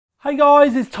Hey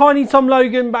guys, it's Tiny Tom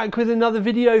Logan back with another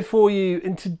video for you,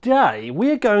 and today we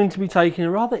are going to be taking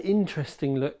a rather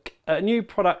interesting look at a new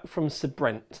product from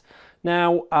Sabrent.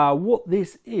 Now what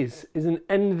this is an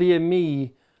NVME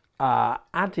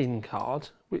add-in card,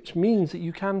 which means that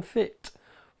you can fit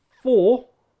 4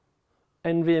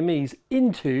 NVMEs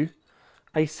into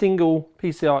a single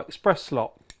PCI Express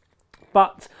slot.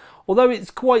 But although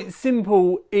it's quite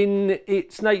simple in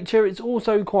its nature, it's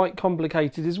also quite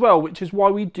complicated as well, which is why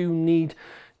we do need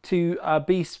to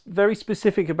be very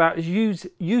specific about its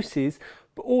uses,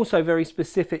 but also very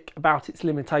specific about its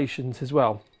limitations as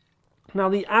well. Now,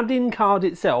 the add-in card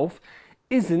itself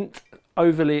isn't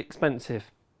overly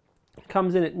expensive. It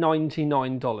comes in at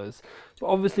 $99, but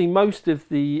obviously most of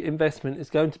the investment is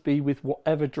going to be with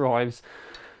whatever drives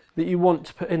that you want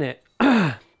to put in it.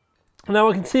 Now,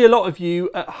 I can see a lot of you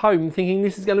at home thinking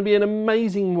this is going to be an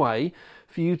amazing way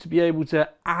for you to be able to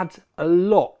add a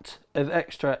lot of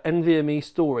extra NVMe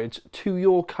storage to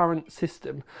your current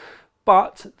system.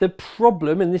 But the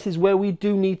problem, and this is where we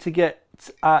do need to get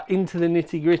into the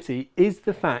nitty-gritty, is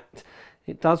the fact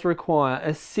it does require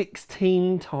a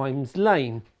 16 times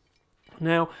lane.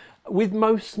 Now, with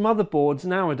most motherboards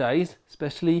nowadays,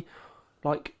 especially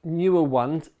like newer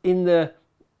ones, in the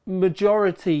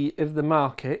majority of the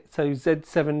market, so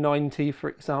Z790 for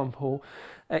example,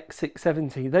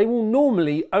 X670, they will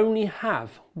normally only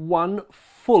have one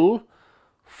full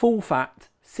fat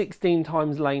 16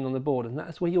 times lane on the board, and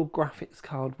that's where your graphics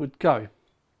card would go.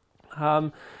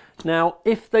 Now,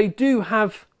 if they do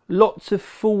have lots of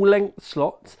full length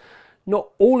slots, not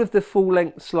all of the full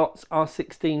length slots are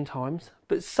 16 times,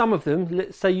 but some of them,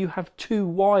 let's say you have 2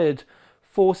 wired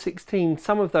 416,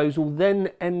 some of those will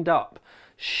then end up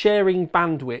sharing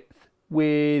bandwidth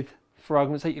with, for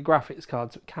argument's sake, your graphics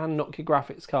card. So it can knock your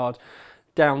graphics card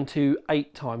down to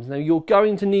 8 times. Now, you're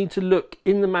going to need to look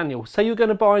in the manual. Say you're going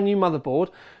to buy a new motherboard.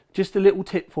 Just a little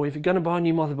tip for you: if you're going to buy a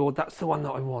new motherboard, that's the one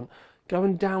that I want. Go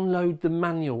and download the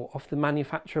manual off the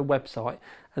manufacturer website,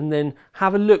 and then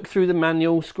have a look through the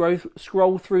manual,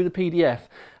 scroll through the PDF,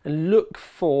 and look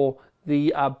for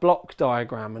the block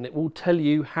diagram, and it will tell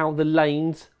you how the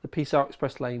lanes, the PCI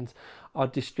Express lanes, are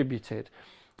distributed.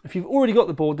 If you've already got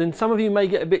the board, then some of you may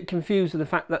get a bit confused with the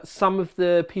fact that some of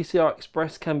the PCI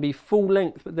Express can be full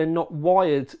length, but they're not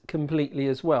wired completely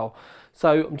as well.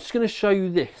 So I'm just going to show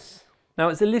you this. Now,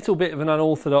 it's a little bit of an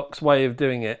unorthodox way of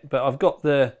doing it, but I've got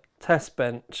the test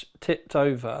bench tipped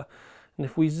over, and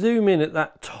if we zoom in at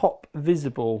that top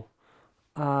visible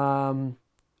PCI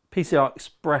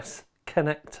Express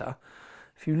connector,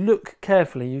 if you look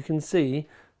carefully, you can see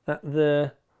that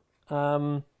the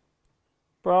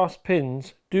brass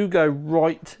pins do go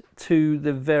right to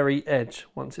the very edge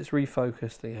once it's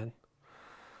refocused again.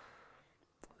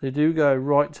 They do go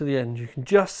right to the end. You can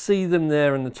just see them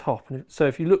there in the top. So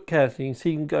if you look carefully, you can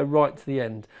see them go right to the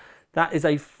end. That is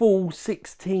a full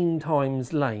 16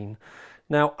 times lane.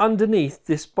 Now, underneath,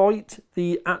 despite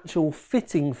the actual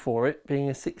fitting for it being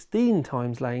a 16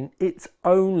 times lane, it's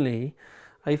only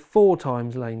a 4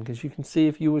 times lane, because you can see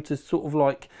if you were to sort of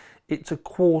like, it's a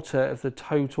quarter of the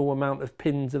total amount of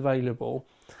pins available.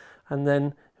 And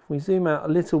then if we zoom out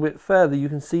a little bit further, you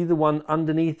can see the one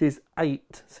underneath is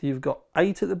 8. So you've got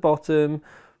 8 at the bottom,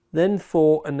 then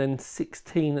 4, and then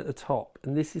 16 at the top.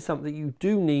 And this is something you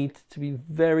do need to be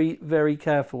very, very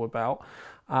careful about.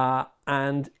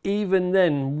 And even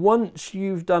then, once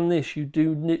you've done this, you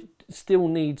do still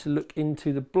need to look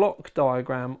into the block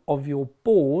diagram of your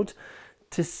board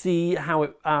to see how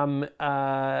it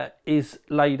is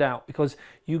laid out, because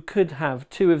you could have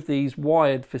 2 of these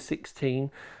wired for 16,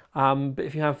 but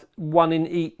if you have 1 in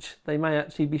each, they may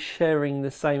actually be sharing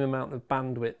the same amount of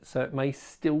bandwidth, so it may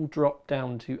still drop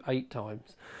down to 8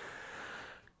 times.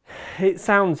 It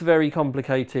sounds very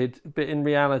complicated, but in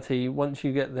reality, once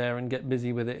you get there and get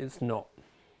busy with it, it's not.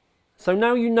 So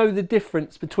now you know the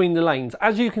difference between the lanes.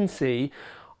 As you can see,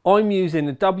 I'm using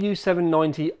a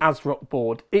W790 ASRock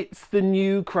board. It's the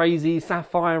new crazy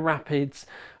Sapphire Rapids.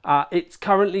 It's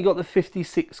currently got the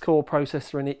 56 core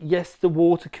processor in it. Yes, the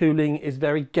water cooling is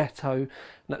very ghetto, and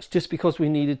that's just because we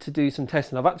needed to do some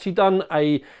testing. I've actually done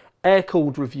a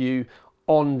air-cooled review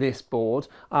on this board.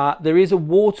 There is a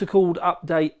water-cooled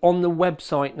update on the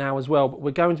website now as well, but we're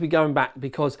going to be going back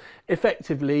because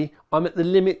effectively I'm at the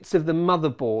limits of the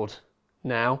motherboard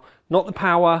now. Not the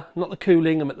power, not the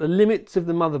cooling. I'm at the limits of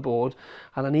the motherboard,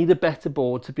 and I need a better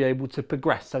board to be able to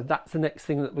progress. So that's the next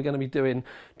thing that we're going to be doing,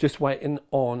 just waiting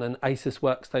on an Asus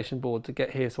workstation board to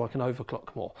get here so I can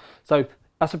overclock more. So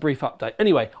that's a brief update.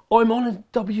 Anyway, I'm on a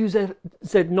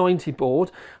WZ90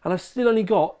 board, and I've still only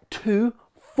got 2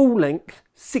 full length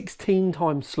 16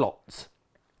 times slots.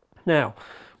 Now,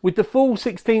 with the full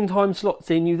 16 time slots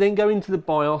in, you then go into the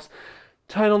BIOS,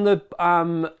 turn on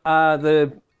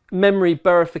the memory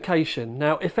verification.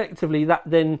 Now effectively that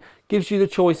then gives you the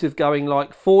choice of going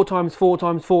like 4 times 4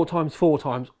 times 4 times 4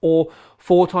 times, or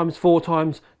 4 times 4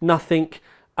 times nothing,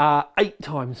 8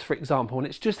 times for example, and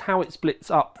it's just how it splits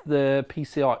up the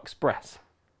PCI Express.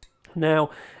 Now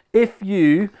if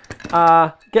you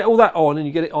get all that on and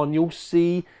you get it on, you'll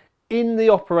see in the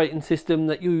operating system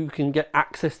that you can get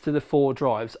access to the 4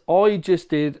 drives. I just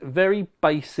did very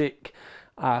basic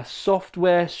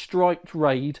software striped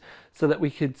RAID so that we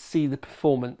could see the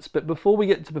performance. But before we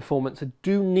get to performance, I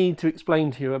do need to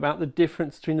explain to you about the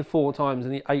difference between the 4 times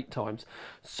and the 8 times.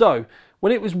 So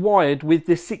when it was wired with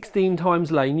this 16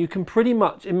 times lane, you can pretty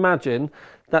much imagine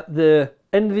that the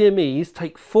NVMEs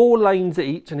take 4 lanes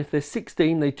each, and if there's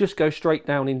 16, they just go straight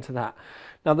down into that.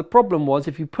 Now the problem was,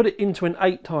 if you put it into an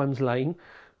 8 times lane,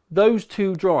 those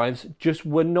 2 drives just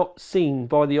were not seen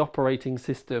by the operating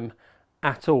system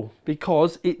at all,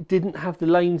 because it didn't have the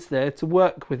lanes there to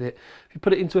work with it. If you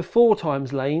put it into a 4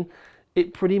 times lane,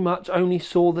 it pretty much only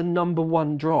saw the number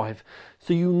 1 drive.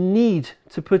 So you need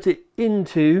to put it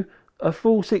into a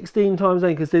full 16 times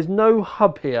lane, because there's no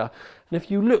hub here. And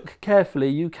if you look carefully,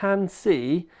 you can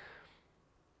see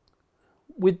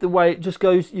with the way it just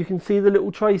goes, you can see the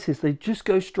little traces, they just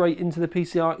go straight into the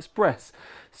PCI Express.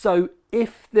 So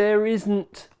if there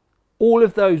isn't all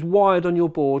of those wired on your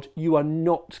board, you are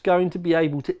not going to be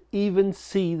able to even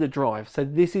see the drive. So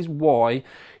this is why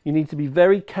you need to be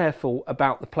very careful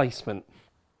about the placement.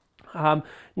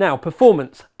 Now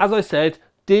performance, as I said,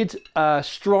 did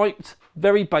striped,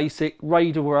 very basic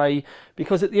RAID array,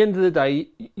 because at the end of the day,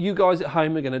 you guys at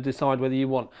home are going to decide whether you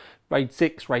want RAID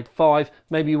 6, RAID 5,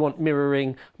 maybe you want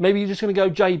mirroring, maybe you're just going to go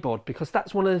JBOD, because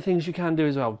that's one of the things you can do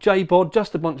as well. JBOD,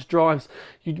 just a bunch of drives.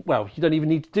 Well, you don't even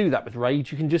need to do that with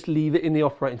RAID. You can just leave it in the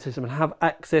operating system and have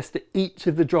access to each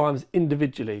of the drives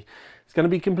individually. It's going to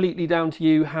be completely down to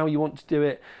you how you want to do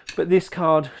it. But this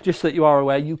card, just so that you are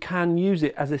aware, you can use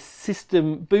it as a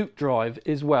system boot drive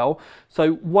as well.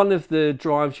 So one of the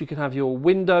drives you can have your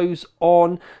Windows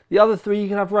on, the other 3 you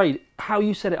can have RAID. How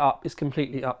you set it up is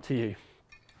completely up to you.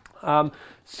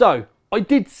 So I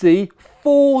did see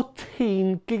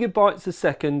 14 gigabytes a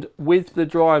second with the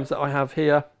drives that I have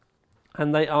here,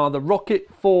 and they are the Rocket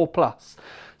 4 Plus.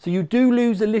 So you do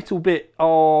lose a little bit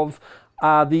of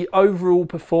the overall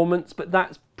performance, but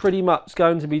that's pretty much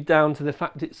going to be down to the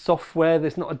fact it's software.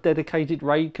 There's not a dedicated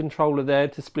RAID controller there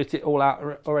to split it all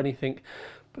out or anything.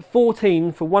 But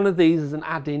 14 for one of these as an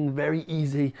add-in, very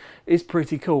easy, is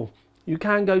pretty cool. You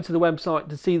can go to the website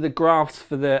to see the graphs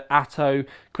for the Atto,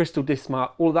 Crystal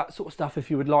Dismart, all that sort of stuff if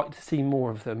you would like to see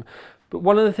more of them. But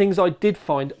one of the things I did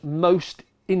find most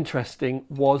interesting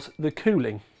was the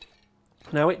cooling.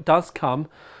 Now it does come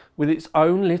with its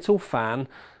own little fan,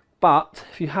 but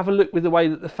if you have a look with the way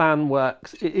that the fan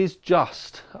works, it is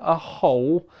just a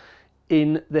hole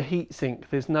in the heatsink.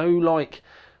 There's no like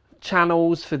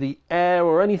channels for the air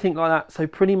or anything like that, so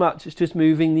pretty much it's just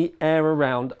moving the air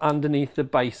around underneath the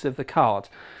base of the card.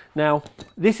 Now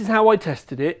this is how I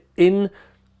tested it in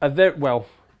a very, well,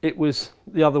 it was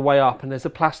the other way up, and there's a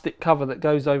plastic cover that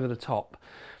goes over the top.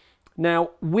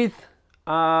 Now with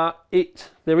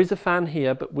there is a fan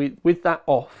here, but with that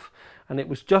off, and it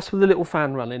was just with a little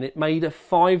fan running, it made a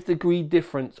 5-degree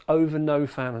difference over no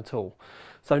fan at all.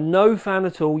 So no fan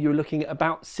at all, you're looking at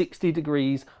about 60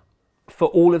 degrees for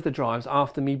all of the drives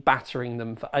after me battering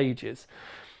them for ages.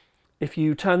 If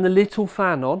you turn the little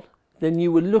fan on, then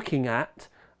you were looking at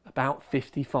about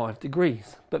 55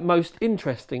 degrees. But most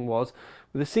interesting was,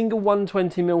 with a single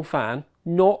 120mm fan,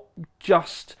 not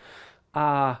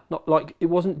like, it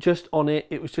wasn't just on it,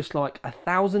 it was just like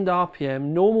 1000 RPM,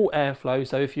 normal airflow.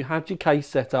 So if you had your case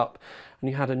set up and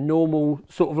you had a normal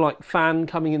sort of like fan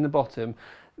coming in the bottom,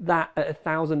 that at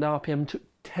 1000 RPM took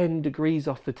 10 degrees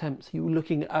off the temp, so you were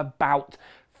looking at about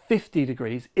 50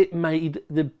 degrees. It made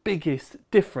the biggest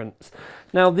difference.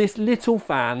 Now this little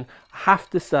fan, I have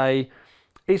to say,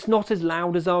 it's not as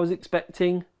loud as I was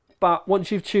expecting, but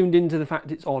once you've tuned into the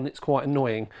fact it's on, it's quite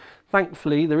annoying.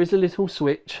 Thankfully there is a little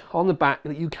switch on the back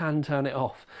that you can turn it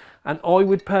off, and I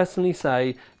would personally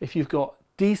say if you've got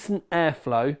decent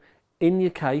airflow in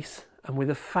your case and with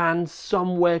a fan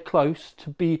somewhere close to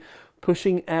be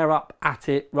pushing air up at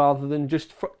it rather than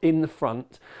just in the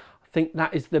front, I think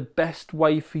that is the best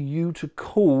way for you to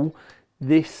cool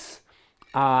this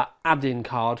add-in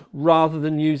card rather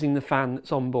than using the fan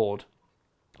that's on board.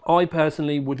 I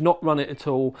personally would not run it at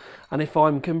all, and if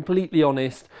I'm completely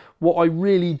honest, what I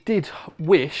really did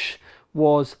wish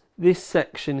was this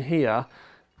section here.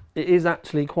 It is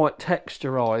actually quite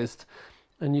texturized,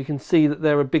 and you can see that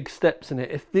there are big steps in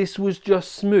it. If this was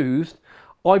just smooth,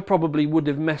 I probably would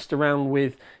have messed around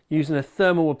with using a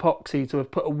thermal epoxy to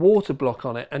have put a water block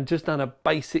on it and just done a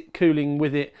basic cooling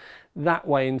with it that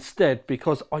way instead,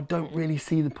 because I don't really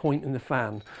see the point in the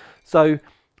fan. So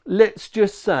let's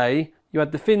just say you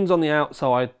had the fins on the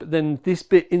outside, but then this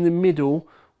bit in the middle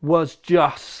was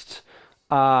just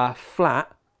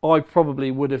flat. I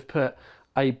probably would have put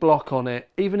a block on it,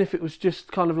 even if it was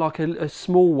just kind of like a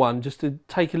small one, just to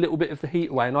take a little bit of the heat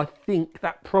away. And I think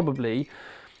that probably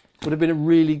would have been a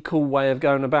really cool way of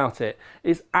going about it.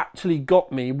 It's actually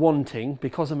got me wanting,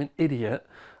 because I'm an idiot,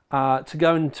 to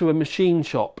go into a machine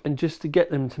shop and just to get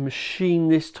them to machine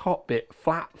this top bit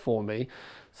flat for me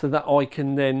so that I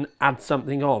can then add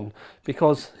something on.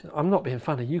 Because I'm not being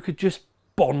funny, you could just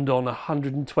bond on a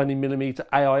 120mm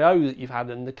AIO that you've had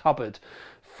in the cupboard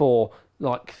for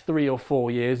like 3 or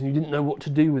 4 years and you didn't know what to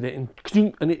do with it, and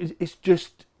it's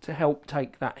just to help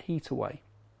take that heat away.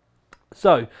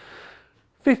 So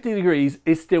 50 degrees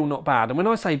is still not bad, and when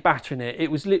I say battering it,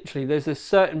 it was literally, there's a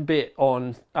certain bit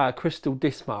on Crystal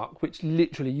Dismark which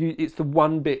literally, it's the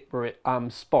one bit where it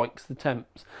spikes the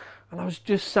temps, and I was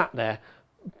just sat there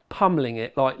pummeling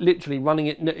it, like literally running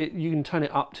it, you can turn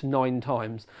it up to 9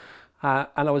 times. And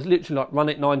I was literally like, run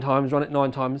it 9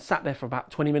 times, sat there for about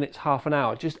 20 minutes, half an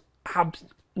hour, just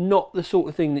not the sort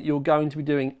of thing that you're going to be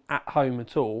doing at home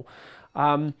at all,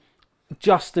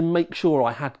 just to make sure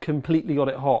I had completely got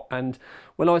it hot. And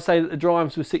when I say that the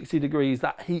drives were 60 degrees,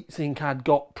 that heatsink had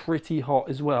got pretty hot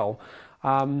as well,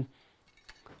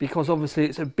 because obviously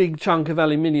it's a big chunk of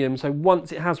aluminium, so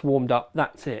once it has warmed up,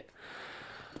 that's it.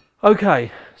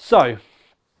 Okay, so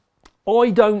I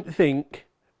don't think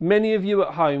many of you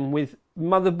at home with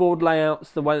motherboard layouts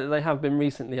the way that they have been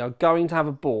recently are going to have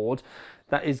a board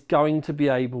that is going to be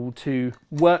able to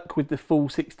work with the full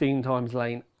 16 times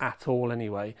lane at all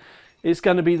anyway. It's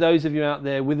going to be those of you out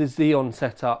there with a Xeon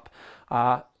setup.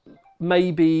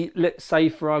 Maybe, let's say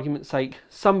for argument's sake,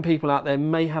 some people out there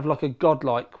may have like a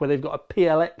Godlike where they've got a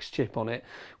PLX chip on it,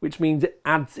 which means it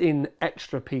adds in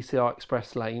extra PCI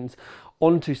Express lanes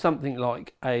onto something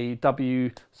like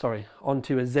onto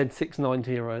a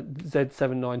Z690 or a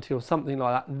Z790 or something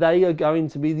like that. They are going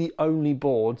to be the only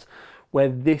boards where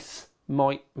this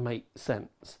might make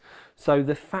sense. So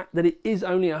the fact that it is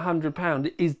only £100,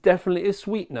 it is definitely a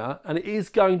sweetener, and it is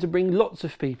going to bring lots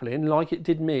of people in like it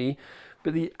did me,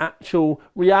 but the actual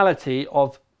reality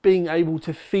of being able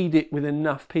to feed it with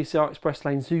enough PCI Express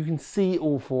lanes so you can see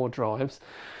all 4 drives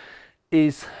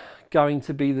is going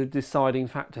to be the deciding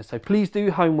factor. So please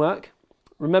do homework.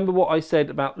 Remember what I said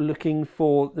about looking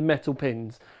for the metal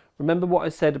pins. Remember what I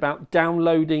said about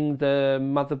downloading the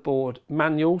motherboard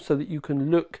manual so that you can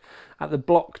look at the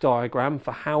block diagram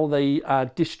for how they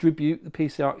distribute the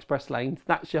PCI Express lanes.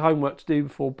 That's your homework to do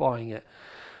before buying it.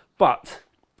 But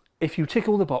if you tick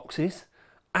all the boxes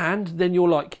and then you're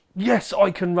like, yes, I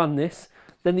can run this,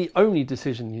 then the only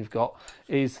decision you've got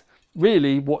is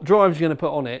really what drives you're going to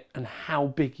put on it and how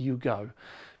big you go.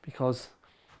 Because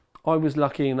I was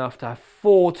lucky enough to have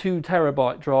 4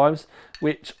 2TB drives,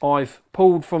 which I've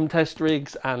pulled from test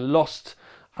rigs and lost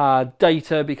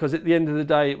data, because at the end of the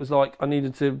day it was like I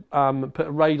needed to put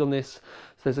a RAID on this.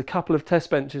 So there's a couple of test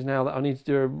benches now that I need to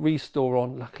do a restore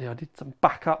on. Luckily I did some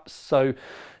backups, so it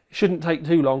shouldn't take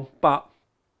too long. But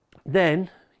then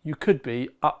you could be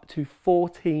up to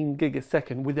 14 gig a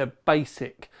second with a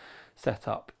basic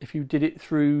setup. If you did it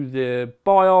through the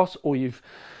BIOS, or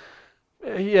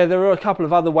there are a couple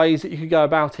of other ways that you could go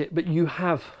about it, but you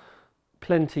have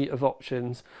plenty of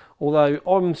options. Although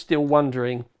I'm still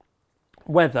wondering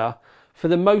whether, for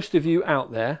the most of you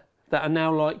out there that are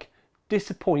now like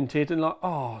disappointed and like,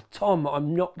 oh Tom,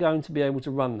 I'm not going to be able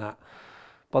to run that.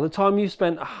 By the time you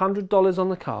spent $100 on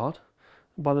the card,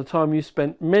 by the time you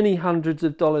spent many hundreds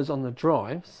of dollars on the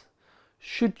drives,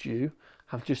 should you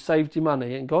have just saved your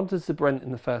money and gone to Sabrent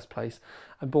in the first place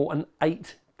and bought an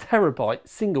 8TB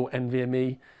single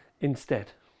NVMe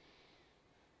instead?